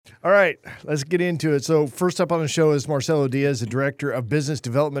All right, let's get into it. So first up on the show is Marcelo Diaz, the Director of Business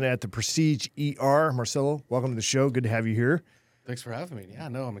Development at the Prestige ER. Marcelo, welcome to the show. Good to have you here. Thanks for having me. Yeah,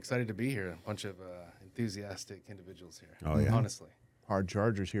 no, I'm excited to be here. A bunch of enthusiastic individuals here. Oh, yeah. Honestly. Hard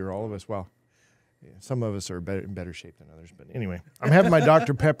chargers here, all of us. Well, yeah, some of us are in better shape than others. But anyway, I'm having my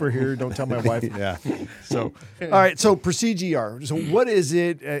Dr. Pepper here. Don't tell my wife. Yeah. So, all right. So Prestige ER. So what is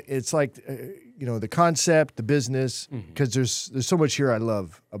it? It's like, the concept, the business, because there's so much here I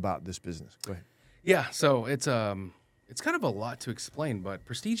love about this business. Go ahead. Yeah, so it's kind of a lot to explain, but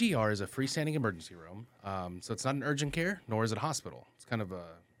Prestige ER is a freestanding emergency room. So it's not an urgent care, nor is it a hospital. It's kind of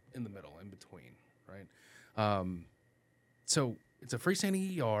in the middle, in between, right? So it's a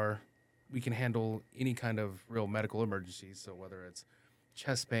freestanding ER. We can handle any kind of real medical emergencies. So whether it's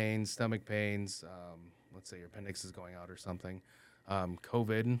chest pains, stomach pains, let's say your appendix is going out or something.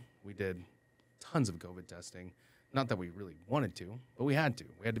 COVID, we did tons of COVID testing. Not that we really wanted to, but we had to.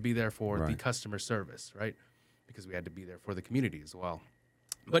 We had to be there for the customer service, right? Because we had to be there for the community as well.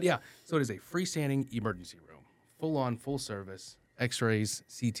 But yeah, so it is a freestanding emergency room, full-on, full service, x-rays,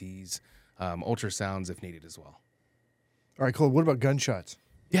 CTs, ultrasounds if needed as well. All right, cool. What about gunshots?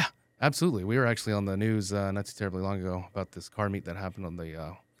 Yeah, absolutely. We were actually on the news not too terribly long ago about this car meet that happened on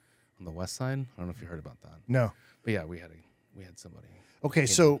the west side. I don't know if you heard about that. No. But yeah, we had somebody. Okay, came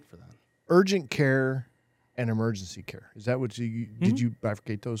so for that. urgent care and emergency care. Is that what did you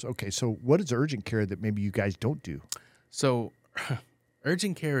bifurcate those? Okay, so what is urgent care that maybe you guys don't do? So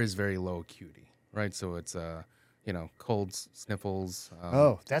urgent care is very low acuity, right? So it's colds, sniffles.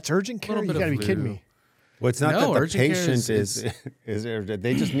 That's urgent care? little You bit got to of be kidding flu. me. Well, it's not No, that the urgent care patient is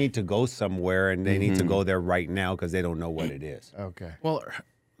they just need to go somewhere and they need to go there right now because they don't know what it is. Okay. Well,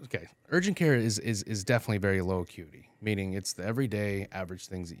 okay. Urgent care is definitely very low acuity, meaning it's the everyday average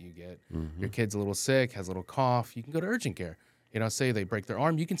things that you get. Your kid's a little sick, has a little cough, you can go to urgent care. Say they break their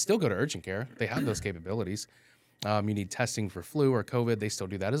arm, you can still go to urgent care. They have those capabilities. You need testing for flu or COVID, they still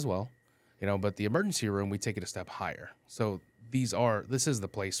do that as well. But the emergency room, we take it a step higher. So this is the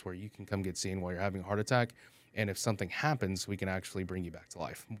place where you can come get seen while you're having a heart attack. And if something happens, we can actually bring you back to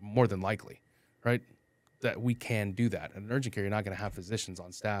life, more than likely, right? That we can do that. In an urgent care, you're not going to have physicians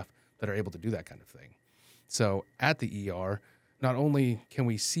on staff that are able to do that kind of thing. So at the ER, not only can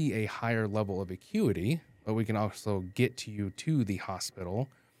we see a higher level of acuity, but we can also get to you to the hospital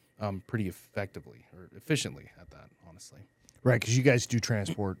pretty effectively or efficiently at that, honestly. Right, because you guys do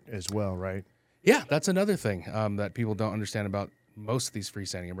transport as well, right? Yeah, that's another thing that people don't understand about most of these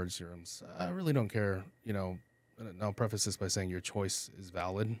freestanding emergency rooms. I really don't care, and I'll preface this by saying your choice is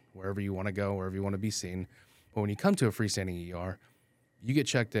valid wherever you want to go, wherever you want to be seen. But when you come to a freestanding ER, you get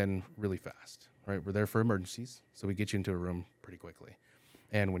checked in really fast, right? We're there for emergencies, so we get you into a room pretty quickly.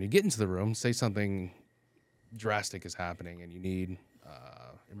 And when you get into the room, say something drastic is happening and you need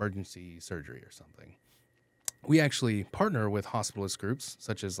emergency surgery or something. We actually partner with hospitalist groups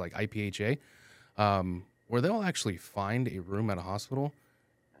such as like IPHA, where they'll actually find a room at a hospital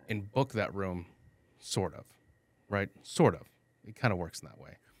and book that room, sort of, right? Sort of. It kind of works in that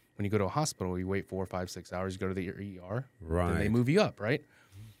way. When you go to a hospital, you wait 4, 5, 6 hours, you go to the ER, then they move you up, right?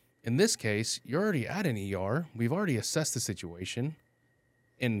 In this case, you're already at an ER. We've already assessed the situation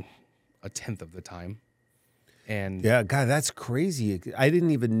in 1/10 of the time. And Yeah, God, that's crazy. I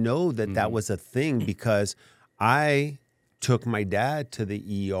didn't even know that was a thing because I took my dad to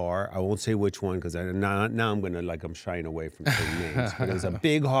the ER. I won't say which one because now I'm going to I'm shying away from saying names. But it was a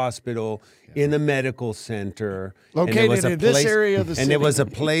big hospital in a medical center. Located in this area of the city. And it was a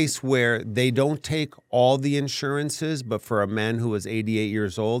place where they don't take all the insurances, but for a man who was 88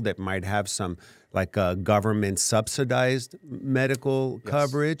 years old that might have some government subsidized medical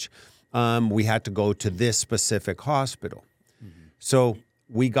coverage, we had to go to this specific hospital. So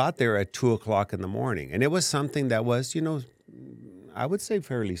we got there at 2:00 in the morning, and it was something that was, I would say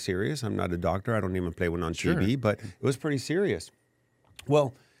fairly serious. I'm not a doctor. I don't even play one on TV, but it was pretty serious.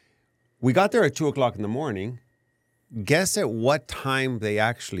 Well, we got there at 2:00 in the morning. Guess at what time they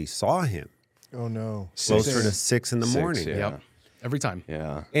actually saw him? Oh, no. Closer to 6 in the morning. Yeah. Yep. Every time.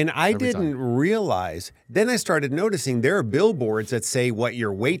 Yeah. And I didn't realize, then I started noticing there are billboards that say what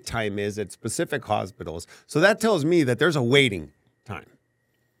your wait time is at specific hospitals. So that tells me that there's a waiting time.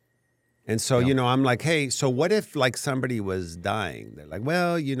 And so, I'm like, hey, so what if somebody was dying? They're like,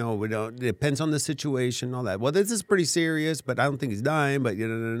 well, we don't, it depends on the situation, all that. Well, this is pretty serious, but I don't think he's dying, but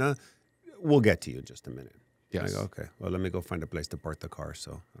we'll get to you in just a minute. Yes. I go, okay, well, let me go find a place to park the car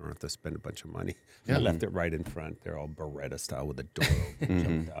so I don't have to spend a bunch of money. Yeah. I left it right in front. They're all Beretta style with the door open,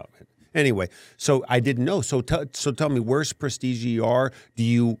 jumped out. Anyway, so I didn't know. So tell me, where's Prestige ER? Do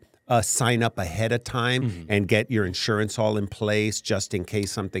you sign up ahead of time and get your insurance all in place just in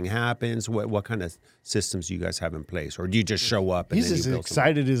case something happens? What kind of systems do you guys have in place, or do you just show up? And He's then as you build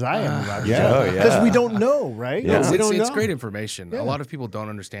excited as I am about Yeah. it. Because we don't know, right? Yeah. we don't It's know. great information. Yeah. A lot of people don't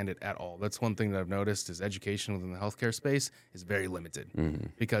understand it at all. That's one thing that I've noticed is education within the healthcare space is very limited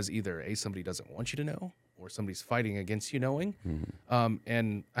because either somebody doesn't want you to know, or somebody's fighting against you knowing.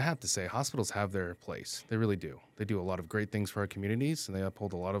 And I have to say, hospitals have their place. They really do. They do a lot of great things for our communities, and they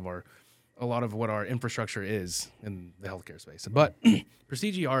uphold a lot of what our infrastructure is in the healthcare space. But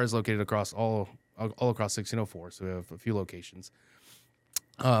Prestige ER is located across all across 1604, so we have a few locations.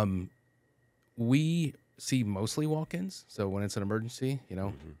 We see mostly walk-ins, so when it's an emergency,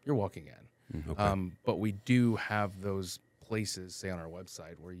 you're walking in. But we do have those places, say on our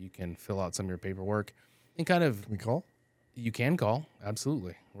website, where you can fill out some of your paperwork and kind of We call? you can call.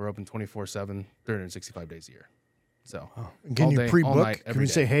 Absolutely, we're open 24/7, 365 days a year. So And can all you day, all pre-book? night, Can every we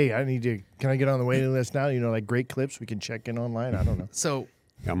say, day. hey, can I get on the waiting list now? Like great clips we can check in online. I don't know. So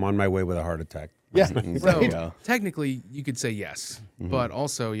I'm on my way with a heart attack. Yeah, So right. Yeah. technically, you could say yes, but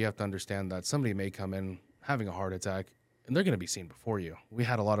also you have to understand that somebody may come in having a heart attack, and they're going to be seen before you. We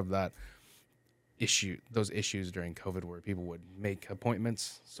had a lot of those issues during COVID, where people would make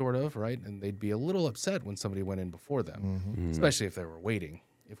appointments, sort of, right, and they'd be a little upset when somebody went in before them, especially if they were waiting.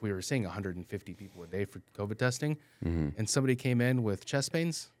 If we were seeing 150 people a day for COVID testing, and somebody came in with chest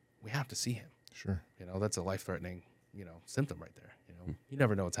pains, we have to see him. Sure. That's a life-threatening, symptom right there. You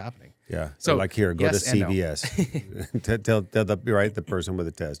never know what's happening. Yeah. So, So like here, go yes to and no. CVS. tell the person with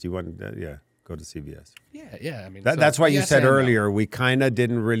the test. You want go to CVS. Yeah. I mean, That's why you yes said and no. earlier we kind of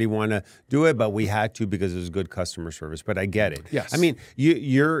didn't really want to do it, but we had to because it was good customer service. But I get it. Yes. I mean,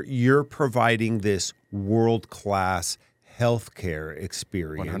 you're providing this world-class healthcare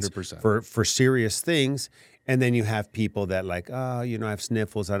experience 100%. for serious things. And then you have people that like, I have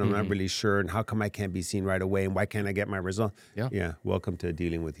sniffles. I'm not really sure. And how come I can't be seen right away? And why can't I get my result? Yeah. Welcome to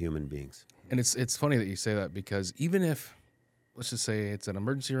dealing with human beings. And it's funny that you say that, because even if, let's just say it's an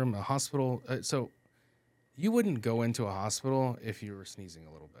emergency room, a hospital, so you wouldn't go into a hospital if you were sneezing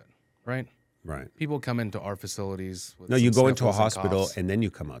a little bit, right? Right. People come into our facilities with No, you some go into a sniffles and hospital coughs. and then you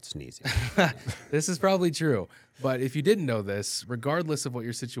come out sneezing. This is probably true. But if you didn't know this, regardless of what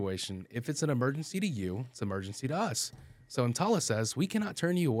your situation, if it's an emergency to you, it's an emergency to us. So EMTALA says we cannot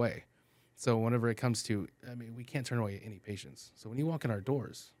turn you away. So whenever it comes to, we can't turn away any patients. So when you walk in our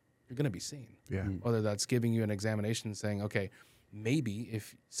doors, you're going to be seen. Yeah. Whether that's giving you an examination saying, okay, maybe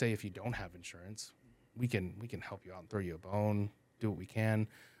if you don't have insurance, we can help you out and throw you a bone, do what we can.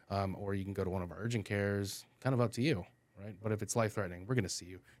 Or you can go to one of our urgent cares, kind of up to you, right? But if it's life-threatening, we're going to see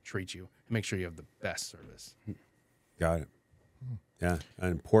you, treat you, and make sure you have the best service. Got it. Yeah, an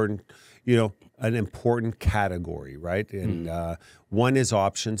important category, right? And one is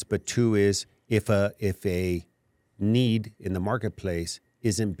options, but two is if a need in the marketplace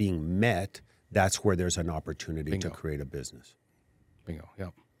isn't being met, that's where there's an opportunity to Bingo. create a business. Bingo.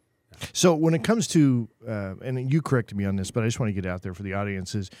 Yep. So when it comes to, and you corrected me on this, but I just want to get it out there for the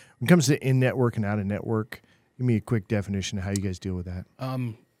audiences. When it comes to in-network and out-of-network, give me a quick definition of how you guys deal with that.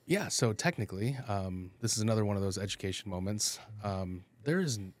 Yeah, so technically, this is another one of those education moments. There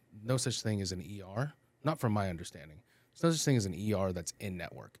is no such thing as an ER, not from my understanding. There's no such thing as an ER that's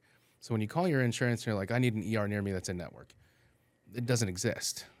in-network. So when you call your insurance and you're like, I need an ER near me that's in-network, it doesn't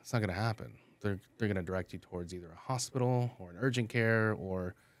exist. It's not going to happen. They're going to direct you towards either a hospital or an urgent care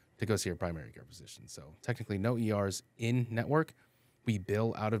or to go see your primary care physician. So technically no ERs in-network. We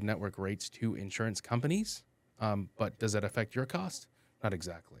bill out-of-network rates to insurance companies, but does that affect your cost? Not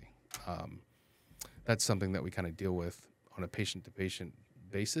exactly. That's something that we kind of deal with on a patient-to-patient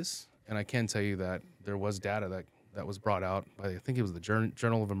basis. And I can tell you that there was data that was brought out by, I think it was the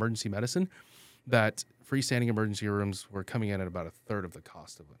Journal of Emergency Medicine, that freestanding emergency rooms were coming in at about a third of the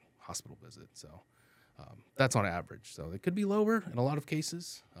cost of a hospital visit. So that's on average. So it could be lower in a lot of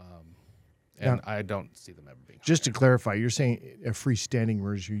cases. And I don't see them ever being Just to higher. clarify, you're saying a freestanding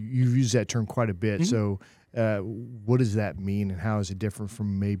emergency. You've used that term quite a bit. So what does that mean, and how is it different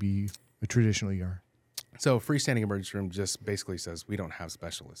from maybe a traditional ER? So freestanding emergency room just basically says we don't have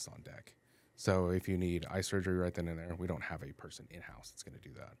specialists on deck. So if you need eye surgery right then and there, we don't have a person in-house that's going to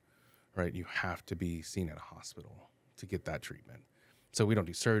do that, right? You have to be seen at a hospital to get that treatment. So we don't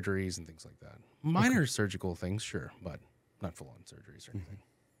do surgeries and things like that. Minor surgical things, sure, but not full-on surgeries or anything.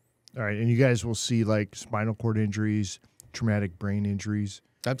 All right, and you guys will see like spinal cord injuries, traumatic brain injuries,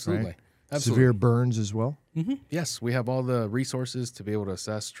 Absolutely. Right. Absolutely. severe burns as well. Yes, we have all the resources to be able to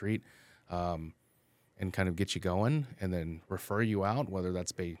assess, treat, and kind of get you going and then refer you out, whether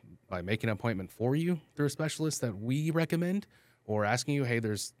that's by making an appointment for you through a specialist that we recommend or asking you, hey,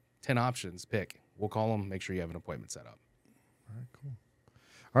 there's 10 options, pick. We'll call them, make sure you have an appointment set up.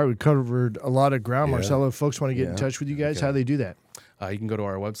 All right, we covered a lot of ground, Yeah. Marcelo. If folks want to get in touch with you guys, how do they do that? You can go to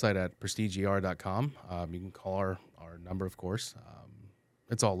our website at prestigeer.com. You can call our number, of course.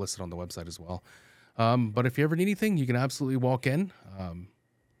 It's all listed on the website as well. But if you ever need anything, you can absolutely walk in.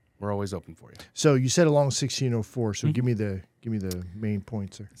 We're always open for you. So you said along 1604. So give me the main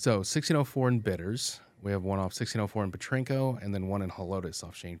points there. So 1604 in Bitters. We have one off 1604 in Petrinko, and then one in Helotes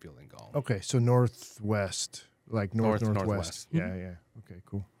off Shanefield and Gall. Okay, so northwest, like northwest. Northwest. Yeah, yeah. Okay,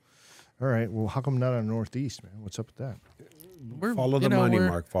 cool. All right. Well, how come not on northeast, man? What's up with that? Follow the money,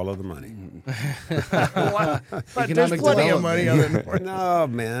 Mark. Follow the money. But there's plenty of money on the north. No,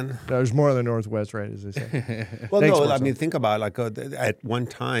 man. There's more on the northwest, right? As they say. Well, Thanks, no, I Marcel. mean, think about it. Like at one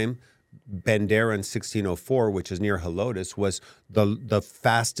time, Bandera in 1604, which is near Helotes, was the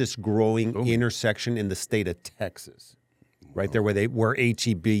fastest growing intersection in the state of Texas. Right there where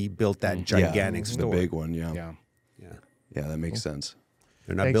HEB built that gigantic the store. big one. Yeah, Yeah. yeah, that makes sense.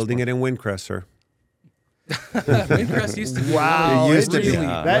 They're not Thanks, building it in Windcrest, sir. Windcrest used to be Wow, It used to be. really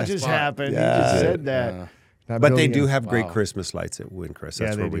that nice just spot. happened. Yeah. You just said that. Not But they building do it. have great Wow. Christmas lights at Windcrest. Yeah,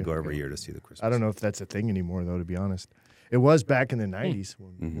 That's they where we do. go every year to see the Christmas. I don't know if that's a thing anymore, though. To be honest, it was back in the '90s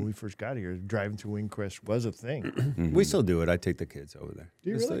Mm-hmm. when we first got here. Driving through Windcrest was a thing. We still do it. I take the kids over there. Do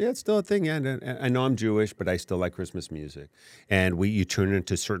you It's really? still, yeah, it's still a thing. Yeah, and I know I'm Jewish, but I still like Christmas music. And you tune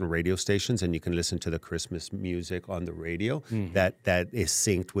into certain radio stations, and you can listen to the Christmas music on the radio that is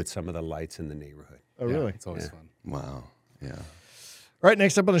synced with some of the lights in the neighborhood. Oh, Yeah, really? It's always fun. Wow. Yeah. All right,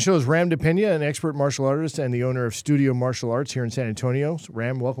 next up on the show is Ram DePena, an expert martial artist and the owner of Studio Martial Arts here in San Antonio. So,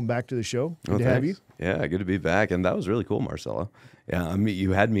 Ram, welcome back to the show. Good to have you. Thanks. Yeah, good to be back. And that was really cool, Marcelo. Yeah, I mean,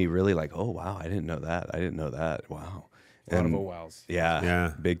 you had me really like, oh, wow, I didn't know that. I didn't know that. Wow. A lot of And- wows. Yeah,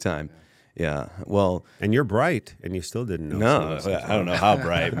 Yeah. big time. Yeah. Well, And you're bright, and you still didn't know. some no, of this I don't know how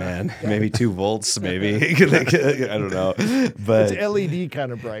bright, man. Maybe 2 volts, maybe. I don't know. But It's LED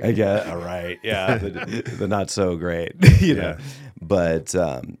kind of bright. I get all right. Yeah, the not so great, you know. But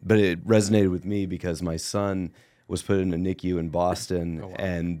it resonated with me because my son was put in a NICU in Boston,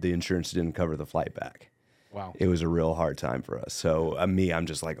 and the insurance didn't cover the flight back. Wow. It was a real hard time for us. So I'm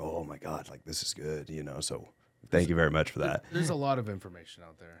just like, oh my God, like this is good, you know. So thank you very much for that. There's a lot of information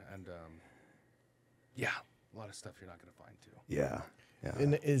out there, and yeah, a lot of stuff you're not going to find too. Yeah, yeah.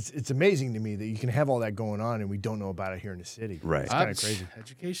 And it's amazing to me that you can have all that going on and we don't know about it here in the city. Right. It's kind of crazy.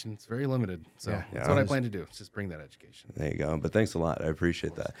 Education, it's very limited. So Yeah. that's Yeah. what I plan to do. Is just bring that education. There you go. But thanks a lot. I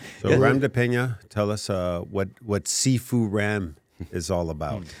appreciate that. So Yeah. Ram de Pena, tell us what Sifu Ram is all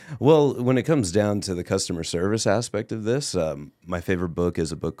about. Well, when it comes down to the customer service aspect of this, my favorite book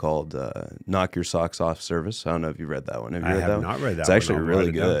is a book called Knock Your Socks Off Service. I don't know if you read that one. Have you I read have that one? not read that It's one. actually I'll really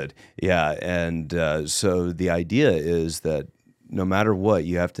write it down. good. Yeah. And so the idea is that no matter what,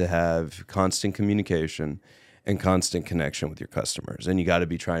 you have to have constant communication and constant connection with your customers. And you got to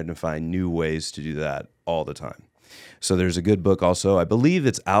be trying to find new ways to do that all the time. So there's a good book also. I believe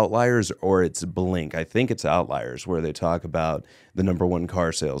it's Outliers or it's Blink. I think it's Outliers, where they talk about the #1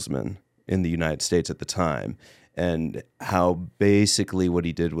 car salesman in the United States at the time and how basically what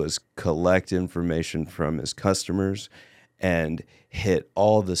he did was collect information from his customers and hit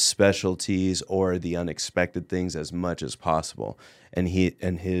all the specialties or the unexpected things as much as possible. And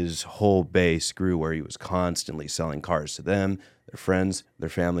his whole base grew where he was constantly selling cars to them, their friends, their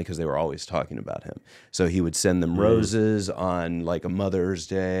family, because they were always talking about him. So he would send them roses on like a Mother's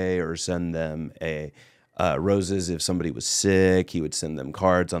Day, or send them roses if somebody was sick. He would send them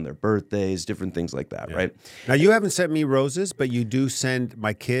cards on their birthdays, different things like that, right? Now, you haven't sent me roses, but you do send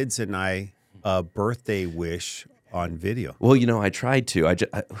my kids and I a birthday wish on video. Well, you know, I tried to.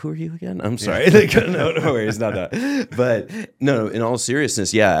 Who are you again? I'm sorry. No worries, not that. But no, in all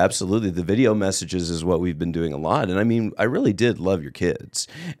seriousness, yeah, absolutely. The video messages is what we've been doing a lot. And I mean, I really did love your kids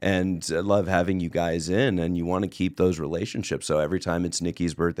and love having you guys in, and you want to keep those relationships. So every time it's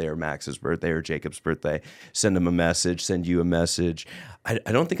Nikki's birthday or Max's birthday or Jacob's birthday, send them a message, send you a message. I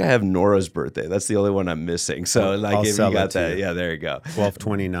don't think I have Nora's birthday. That's the only one I'm missing. So like, I'll if sell you got it to that, you. yeah, there you go.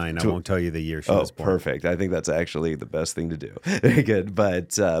 12/29. I won't tell you the year she Oh, was born. perfect. I think that's actually the best thing to do. Very good.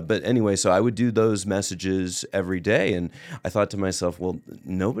 But anyway, so I would do those messages every day. And I thought to myself, well,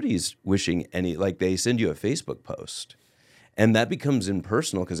 nobody's wishing any, like they send you a Facebook post. And that becomes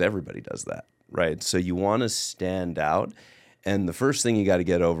impersonal because everybody does that, right? So you want to stand out. And the first thing you got to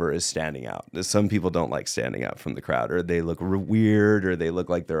get over is standing out. Some people don't like standing out from the crowd, or they look weird, or they look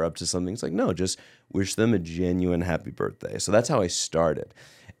like they're up to something. It's like, no, just wish them a genuine happy birthday. So that's how I started.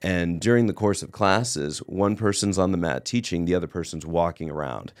 And during the course of classes, one person's on the mat teaching, the other person's walking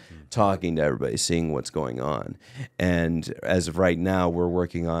around, talking to everybody, seeing what's going on. And as of right now, we're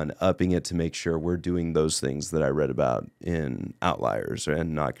working on upping it to make sure we're doing those things that I read about in Outliers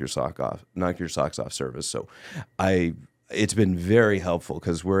and Knock Your Socks Off service. So it's been very helpful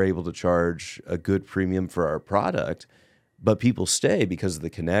because we're able to charge a good premium for our product, but people stay because of the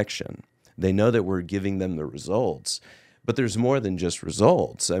connection. They know that we're giving them the results. But there's more than just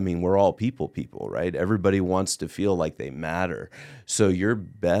results. I mean, we're all people, right? Everybody wants to feel like they matter. So your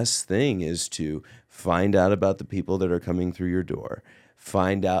best thing is to find out about the people that are coming through your door,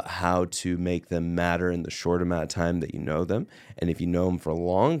 find out how to make them matter in the short amount of time that you know them. And if you know them for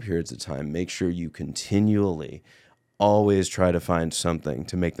long periods of time, make sure you continually always try to find something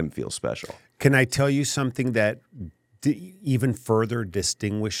to make them feel special. Can I tell you something that even further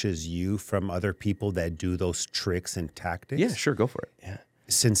distinguishes you from other people that do those tricks and tactics? Yeah, sure, go for it. Yeah.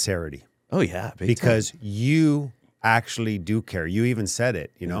 Sincerity. Oh, yeah. Big Because time. you actually do care. You even said it,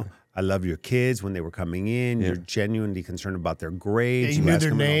 you know. I love your kids when they were coming in. You're genuinely concerned about their grades. You knew ask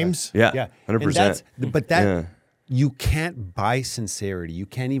their them and all that. names. Yeah, 100%. But that you can't buy sincerity. You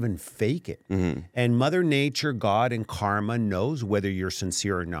can't even fake it. And Mother Nature, God, and karma knows whether you're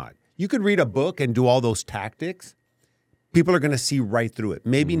sincere or not. You could read a book and do all those tactics. People are going to see right through it.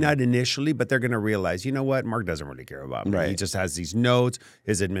 Maybe not initially, but they're going to realize, you know what? Mark doesn't really care about me. Right. He just has these notes.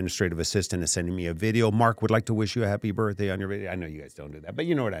 His administrative assistant is sending me a video. Mark would like to wish you a happy birthday on your video. I know you guys don't do that, but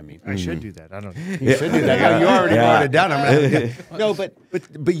you know what I mean. I should do that. I don't. You should do that. Yeah, you already wrote it down. No,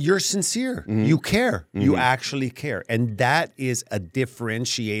 but you're sincere. You care. You actually care. And that is a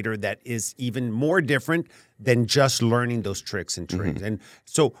differentiator that is even more different than just learning those tricks and tricks. And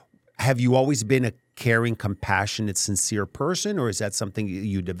so have you always been a caring, compassionate, sincere person, or is that something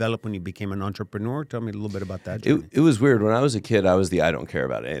you developed when you became an entrepreneur? Tell me a little bit about that journey. It was weird. When I was a kid, I was the I don't care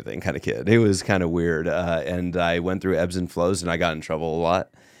about anything kind of kid. It was kind of weird. And I went through ebbs and flows, and I got in trouble a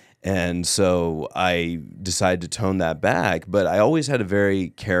lot. And so I decided to tone that back. But I always had a very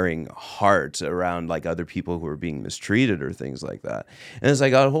caring heart around like other people who were being mistreated or things like that. And as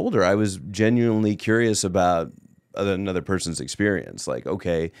I got older, I was genuinely curious about another person's experience. Like,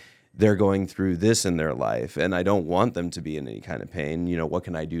 okay, they're going through this in their life, and I don't want them to be in any kind of pain. You know, what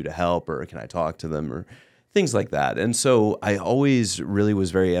can I do to help, or can I talk to them, or things like that. And so I always really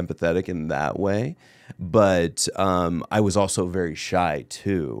was very empathetic in that way. But I was also very shy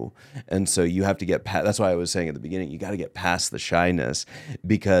too. And so you have to get past, that's why I was saying at the beginning, you got to get past the shyness,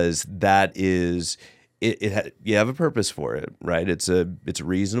 because that is, you have a purpose for it, right? It's a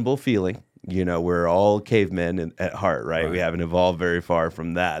reasonable feeling. You know, we're all cavemen at heart, right? We haven't evolved very far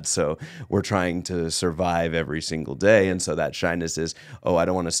from that. So we're trying to survive every single day. And so that shyness is, oh, I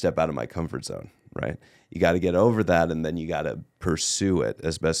don't want to step out of my comfort zone, right? You got to get over that, and then you got to pursue it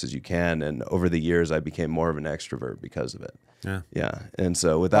as best as you can. And over the years, I became more of an extrovert because of it. Yeah. And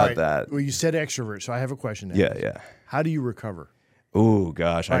so without that. Well, you said extrovert, so I have a question. Yeah. How do you recover? Oh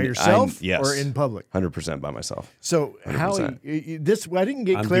gosh, By yourself yes, or in public? 100% by myself. So 100%. how this? I didn't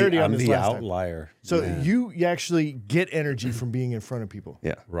get clarity on this I'm the last time. outlier. So you actually get energy from being in front of people.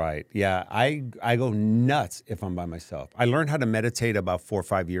 Yeah. Right. Yeah. I go nuts if I'm by myself. I learned how to meditate about 4 or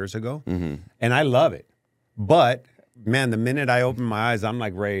 5 years ago, and I love it. But man, the minute I open my eyes, I'm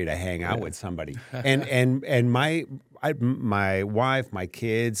like ready to hang out with somebody. And my wife, my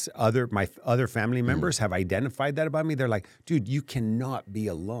kids, my other family members have identified that about me. They're like, dude, you cannot be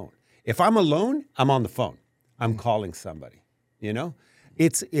alone. If I'm alone, I'm on the phone. I'm calling somebody. You know,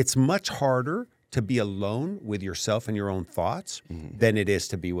 it's much harder to be alone with yourself and your own thoughts than it is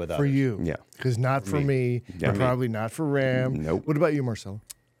to be with others. For you. Yeah. Because not for me, and probably not for Ram. Nope. What about you, Marcelo?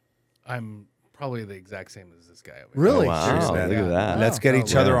 I'm probably the exact same as this guy over Really? Wow, Seriously, look man. at that. Let's get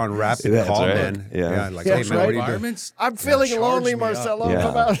each other on rapid That's call, right. man. Yeah. Like, Yeah, hey, that's man, right. what are you doing? Environments. I'm feeling charge lonely, me up. Marcelo. Yeah.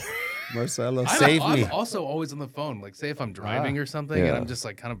 Come out. Marcelo, save me. I'm also always on the phone. Like, say if I'm driving or something, Yeah. and I'm just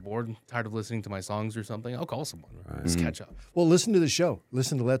like kind of bored, and tired of listening to my songs or something, I'll call someone. Just catch up. Well, listen to the show.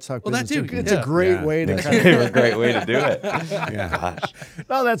 Listen to Let's Talk Well, that Business. too. It's a Yeah. great Yeah. way to That's kind of. a great way to do it. Yeah. Gosh.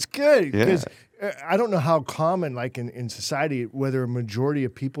 No, that's good Yeah. because I don't know how common, like in society, whether a majority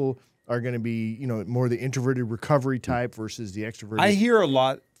of people are going to be, more the introverted recovery type versus the extroverted. I hear a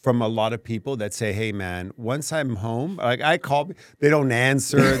lot from a lot of people that say, hey, man, once I'm home, like I call, they don't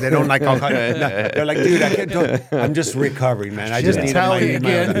answer. They don't like, they're like, dude, I can't do it. I'm just recovering, man. I just need Tally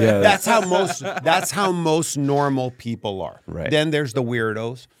again. Yeah. That's how most normal people are. Right. Then there's the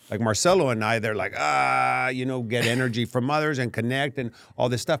weirdos. Like Marcelo and I, they're like, get energy from others and connect and all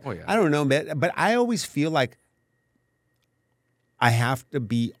this stuff. Oh, yeah. I don't know, but I always feel like I have to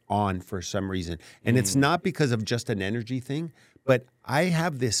be on for some reason. And it's not because of just an energy thing, but I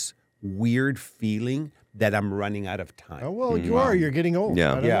have this weird feeling that I'm running out of time. Oh, well, you are. You're getting old.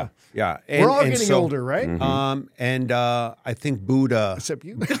 Yeah. I don't know. Yeah. We're all getting older, right? I think Buddha. Except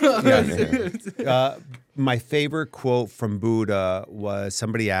you. My favorite quote from Buddha was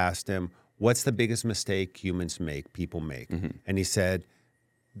somebody asked him, "What's the biggest mistake humans make, people make?" And he said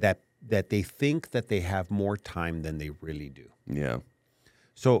that they think that they have more time than they really do. Yeah.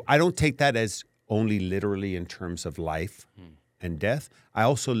 So I don't take that as only literally in terms of life and death. I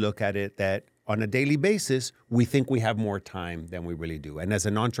also look at it that on a daily basis, we think we have more time than we really do. And as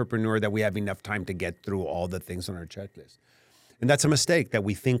an entrepreneur, that we have enough time to get through all the things on our checklist. And that's a mistake that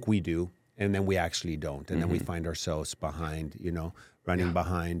we think we do, and then we actually don't. And then we find ourselves behind, running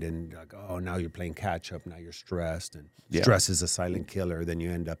behind, and like, oh, now you're playing catch up. Now you're stressed, and stress is a silent killer. Then you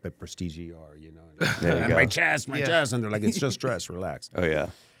end up at Prestige ER, And my chest, and they're like, it's just stress. Relax. Oh yeah.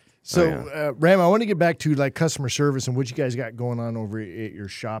 So, Ram, I want to get back to like customer service and what you guys got going on over at your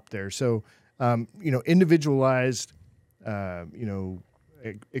shop there. So, individualized,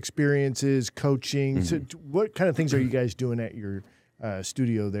 experiences, coaching. So, what kind of things are you guys doing at your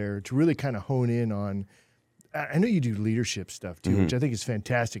studio there to really kind of hone in on? I know you do leadership stuff too, which I think is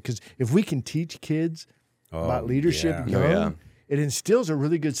fantastic, because if we can teach kids about leadership young, it instills a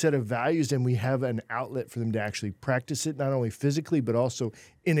really good set of values, and we have an outlet for them to actually practice it, not only physically, but also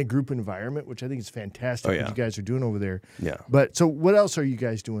in a group environment, which I think is fantastic what you guys are doing over there. Yeah. But so what else are you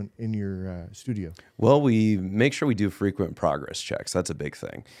guys doing in your studio? Well, we make sure we do frequent progress checks. That's a big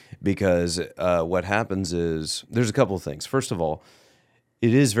thing, because what happens is there's a couple of things. First of all,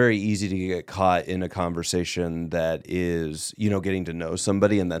 it is very easy to get caught in a conversation that is, getting to know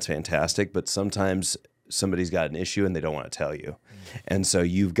somebody, and that's fantastic. But sometimes somebody's got an issue and they don't want to tell you. And so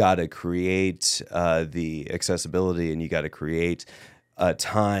you've got to create the accessibility, and you got to create a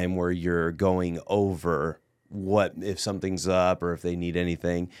time where you're going over what if something's up or if they need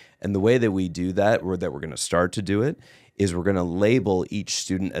anything. And the way that we do that, or that we're going to start to do it, is we're going to label each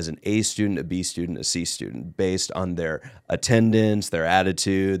student as an A student, a B student, a C student based on their attendance, their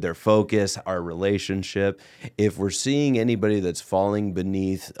attitude, their focus, our relationship. If we're seeing anybody that's falling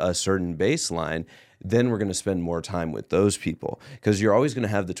beneath a certain baseline, then we're going to spend more time with those people, because you're always going to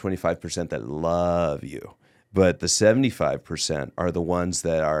have the 25% that love you. But the 75% are the ones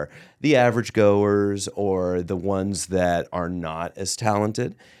that are the average goers, or the ones that are not as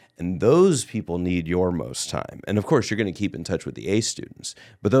talented. And those people need your most time. And of course, you're going to keep in touch with the A students,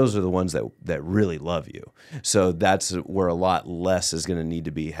 but those are the ones that really love you. So that's where a lot less is going to need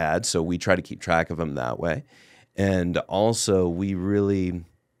to be had. So we try to keep track of them that way. And also, we really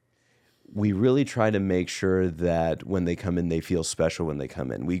try to make sure that when they come in, they feel special when they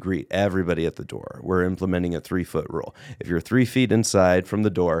come in. We greet everybody at the door. We're implementing a 3-foot rule. If you're 3 feet inside from the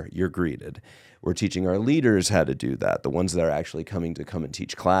door, you're greeted. We're teaching our leaders how to do that, the ones that are actually come and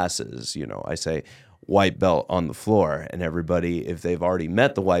teach classes. I say white belt on the floor, and everybody, if they've already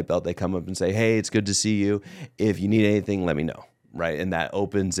met the white belt, they come up and say, hey, it's good to see you. If you need anything, let me know. Right. And that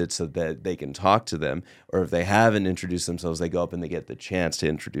opens it so that they can talk to them. Or if they haven't introduced themselves, they go up and they get the chance to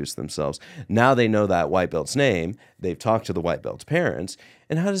introduce themselves. Now they know that white belt's name. They've talked to the white belt's parents.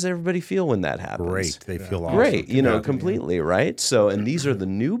 And how does everybody feel when that happens? Great. They feel awesome. Great. Completely. Right. So, and these are the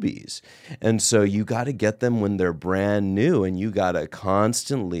newbies. And so you got to get them when they're brand new, and you got to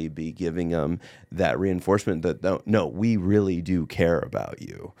constantly be giving them that reinforcement that, no, we really do care about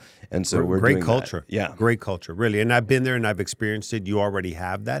you. And so we're great doing culture. That. Yeah. Great culture, really. And I've been there and I've experienced it. You already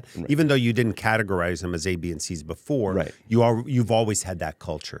have that. Right. Even though you didn't categorize them as A, B, and C's before, right. You've always had that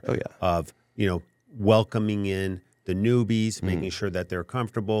culture of, welcoming in the newbies, making sure that they're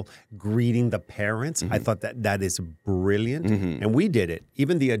comfortable, greeting the parents. I thought that is brilliant. And we did it.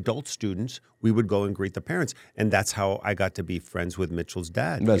 Even the adult students, we would go and greet the parents. And that's how I got to be friends with Mitchell's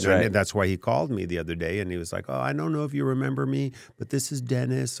dad. That's right. And that's why he called me the other day, and he was like, oh, I don't know if you remember me, but this is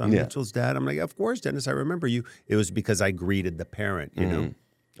Dennis. I'm Mitchell's dad. I'm like, of course, Dennis, I remember you. It was because I greeted the parent, you know.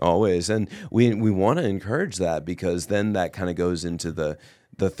 Always. And we want to encourage that, because then that kind of goes into the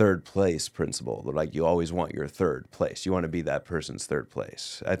third place principle. Like, you always want your third place. You want to be that person's third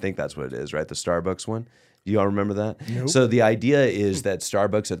place. I think that's what it is, right? The Starbucks one. Do you all remember that? Nope. So the idea is that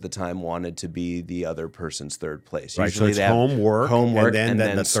Starbucks at the time wanted to be the other person's third place. Right. Usually so it's homework, and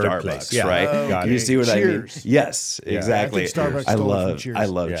then the third Starbucks, place. Yeah. Right? Okay. You see what Cheers. I mean? Yes, exactly. I think Starbucks stole it from Cheers. I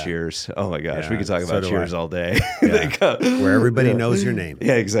love Yeah. Cheers. Oh my gosh, Yeah, we could talk so about do Cheers I. all day. Where everybody knows your name.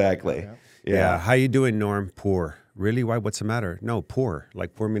 Yeah, exactly. Yeah. How you doing, Norm? Poor. Really? Why? What's the matter? No, pour.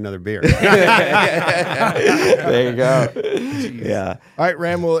 Like, pour me another beer. There you go. Yeah. All right,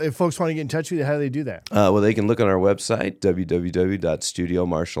 Ram. Well, if folks want to get in touch with you, how do they do that? Well, they can look on our website,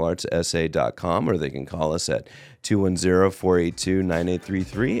 www.studiomartialartsa.com, or they can call us at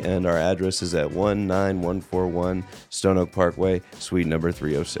 210-482-9833, and our address is at 19141 Stone Oak Parkway, suite number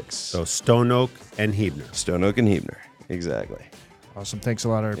 306. So Stone Oak and Huebner. Stone Oak and Huebner. Exactly. Awesome. Thanks a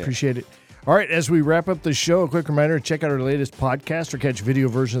lot. I appreciate it. All right, as we wrap up the show, a quick reminder to check out our latest podcast or catch video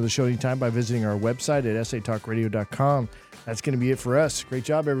version of the show anytime by visiting our website at satalkradio.com. That's going to be it for us. Great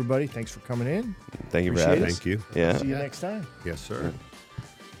job, everybody. Thanks for coming in. Thank you for Appreciate having it. us. Thank you. Yeah. See you next time. Yes, sir.